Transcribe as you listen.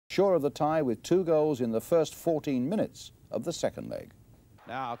Sure of the tie with 2 goals in the first 14 minutes of the second leg.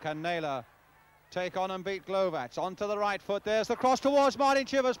 Now can Naylor take on and beat Glovac? Onto the right foot, there's the cross towards Martin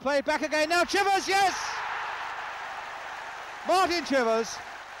Chivers, played back again, now Chivers, yes! Martin Chivers,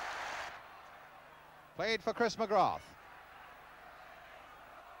 played for Chris McGrath.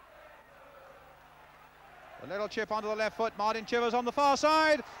 A little chip onto the left foot, Martin Chivers on the far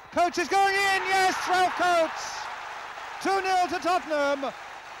side, Coates is going in, yes, Ralph Coates! 2-0 to Tottenham,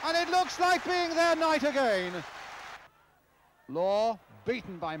 and it looks like being their night again. Law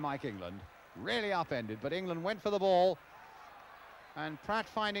beaten by Mike England, really upended, but England went for the ball, and Pratt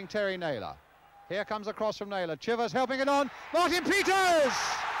finding Terry Naylor. Here comes a cross from Naylor, Chivers helping it on, Martin Peters,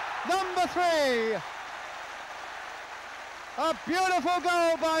 number 3. A beautiful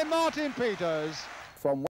goal by Martin Peters.